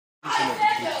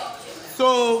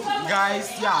So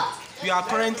guys, yeah, we are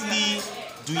currently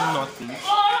doing nothing.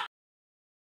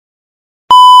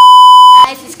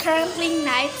 Guys, it's currently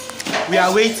night. We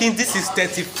are waiting. This is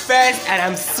 31st and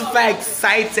I'm super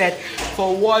excited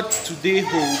for what today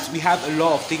holds. We have a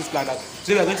lot of things planned out.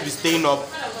 Today we are going to be staying up.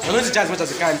 We're going to try as much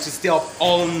as we can to stay up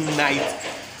all night.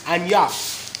 And yeah,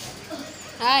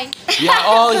 Hi. we are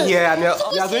all here and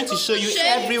we are going to show you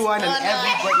everyone and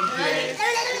everybody here.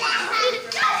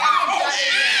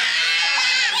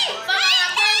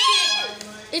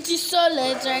 It is so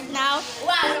late right now.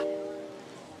 Wow.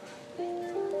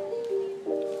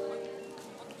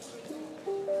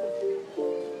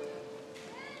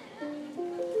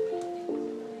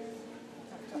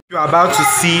 You're about to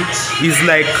see is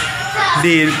like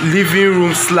the living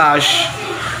room slash,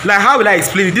 like, how will I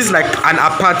explain it? This is like an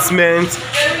apartment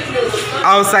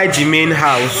outside the main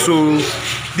house. So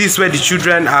this is where the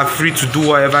children are free to do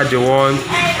whatever they want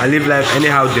and live life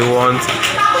anyhow they want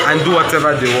and do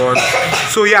whatever they want.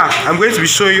 So yeah, I'm going to be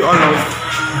showing you all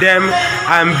of them,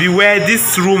 and beware,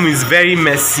 this room is very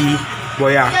messy, but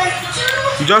yeah,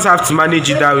 you just have to manage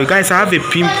it that way. Guys, I have a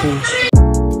pimple.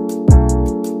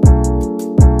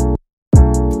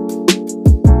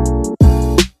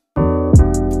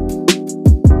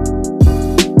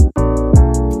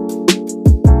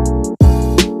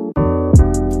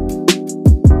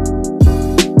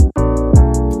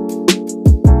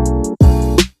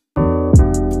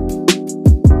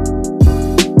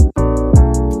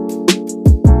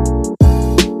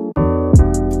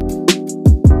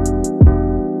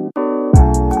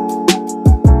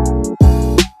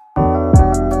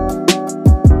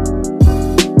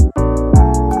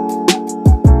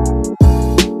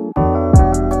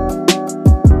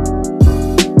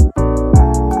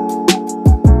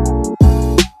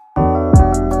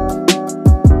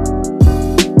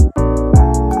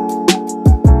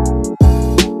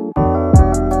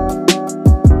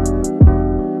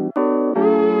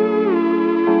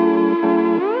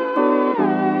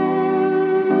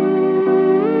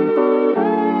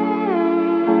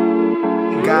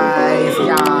 Guys,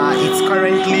 yeah, it's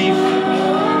currently,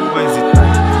 what is it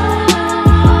time?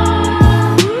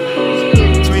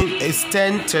 It's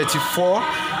 10:34.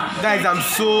 Guys, I'm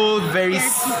so very,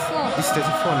 it's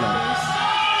 34 now.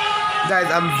 Guys,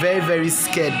 I'm very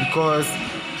scared because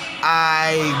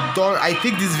I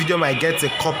think this video might get a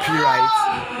copyright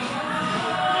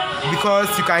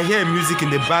because you can hear music in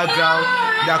the background.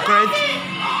 They are currently,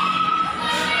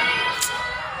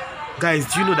 guys,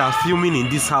 do you know that filming in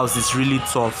this house is really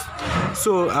tough?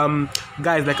 So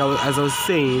guys, like as I was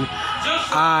saying,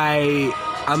 I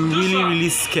am really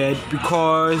scared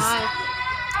because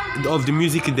of the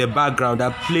music in the background.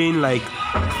 They're playing like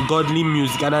godly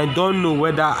music and I don't know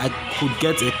whether I could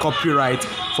get a copyright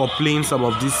for playing some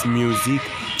of this music.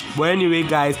 But anyway,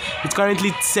 guys, it's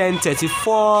currently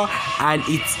 10:34 and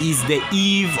it is the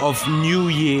eve of New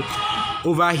Year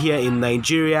over here in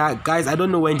Nigeria. Guys, I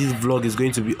don't know when this vlog is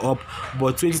going to be up,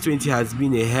 but 2020 has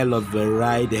been a hell of a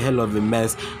ride, a hell of a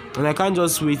mess, and I can't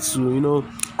just wait to, you know,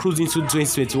 cruise into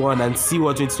 2021 and see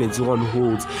what 2021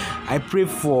 holds. I pray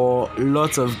for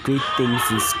lots of great things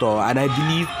in store, and I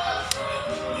believe,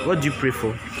 what do you pray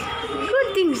for?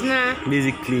 Good things now.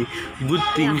 Basically, good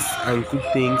things and good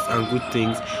things and good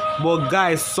things. But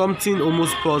guys, something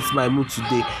almost spoils my mood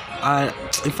today. And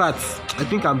in fact, I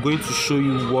think I'm going to show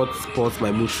you what spoils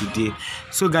my mood today.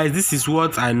 So guys, this is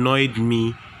what annoyed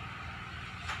me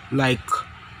like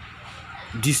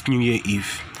this New Year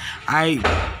Eve. I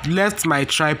left my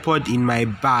tripod in my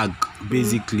bag.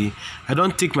 Basically, I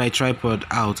don't take my tripod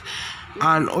out,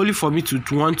 and only for me to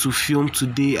want to film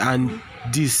today, and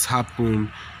this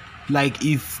happened. Like,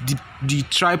 if the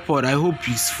tripod, I hope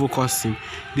it's focusing,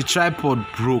 the tripod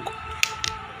broke,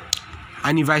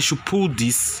 and if I should pull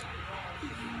this,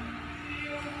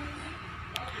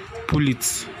 pull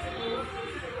it,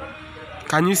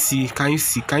 can you see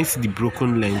the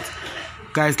broken length?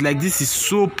 Guys, like, this is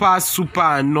super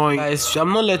annoying. Guys,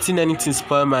 I'm not letting anything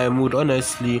spoil my mood,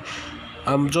 honestly.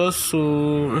 I'm just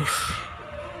so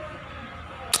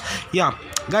yeah.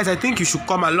 Guys, I think you should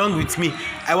come along with me.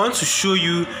 I want to show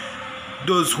you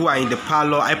those who are in the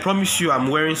parlor. I promise you I'm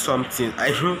wearing something.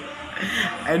 I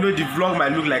know the vlog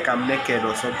might look like I'm naked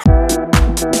or something.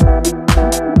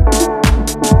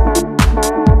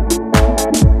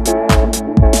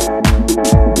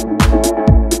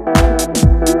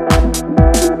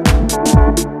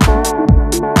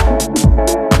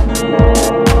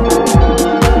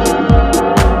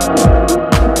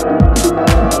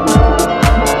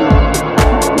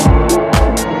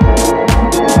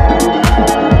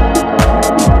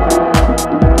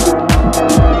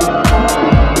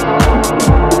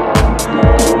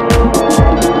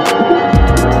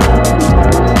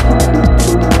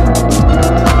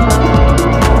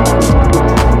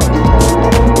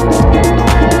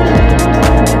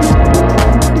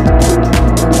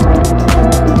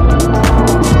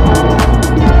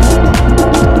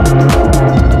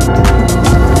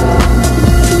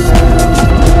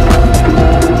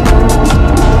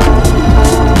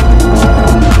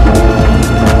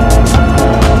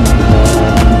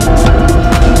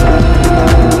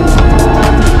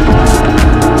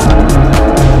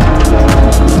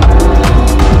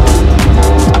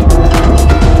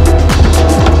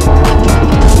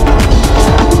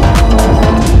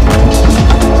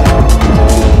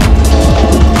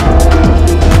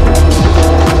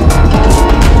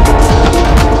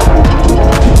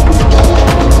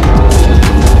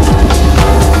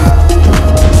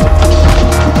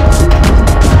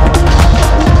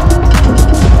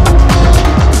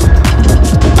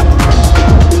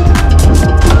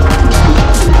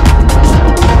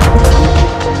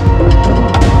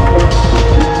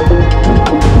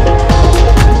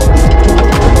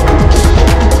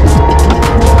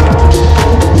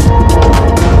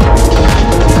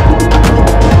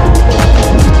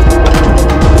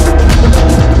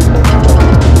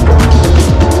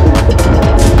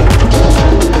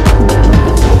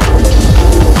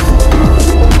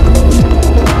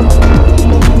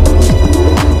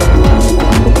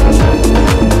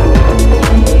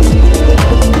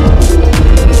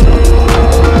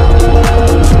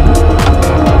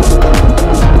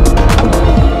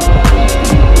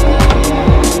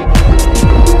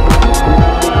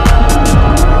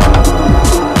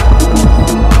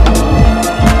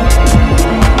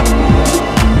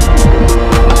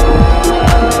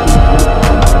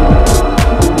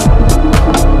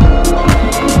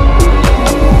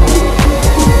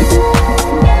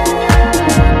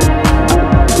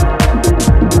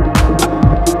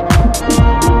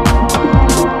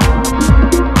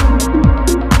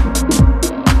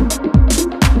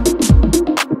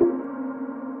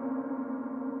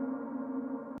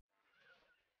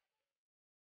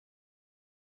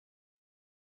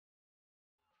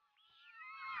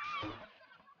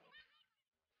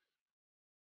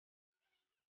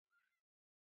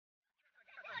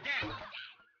 You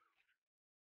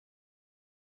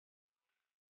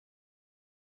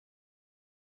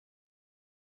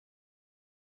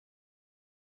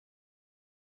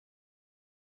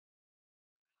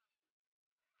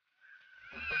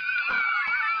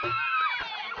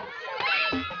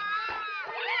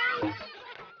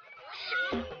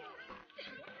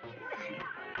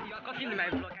are coughing in my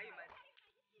vlog.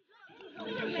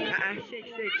 Can you imagine? Shake.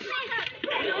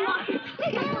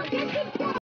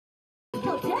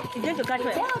 It's going to catch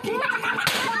fire.